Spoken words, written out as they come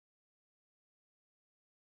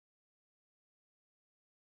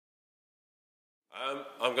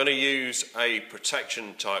I'm going to use a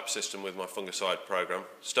protection type system with my fungicide program,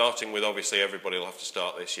 starting with, obviously everybody will have to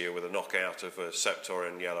start this year with a knockout of a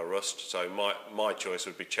Septoria and yellow rust, so my choice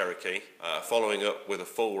would be Cherokee, following up with a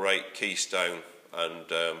full rate Keystone and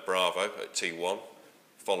Bravo at T1,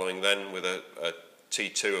 following then with a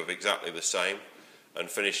T2 of exactly the same, and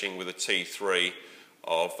finishing with a T3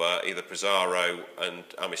 of either Pizarro and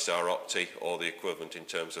Amistar Opti, or the equivalent in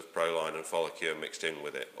terms of Proline and Folicure mixed in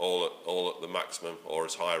with it, all at the maximum or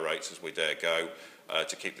as high rates as we dare go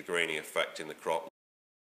to keep the greening effect in the crop.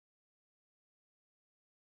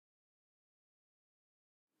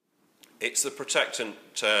 It's the protectant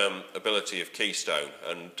ability of Keystone,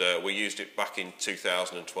 and we used it back in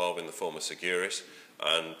 2012 in the form of Seguris,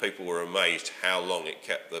 and people were amazed how long it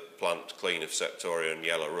kept the plant clean of Septoria and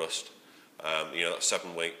yellow rust. You know, that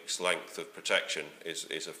 7 weeks length of protection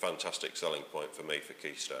is a fantastic selling point for me for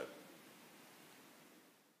Keystone.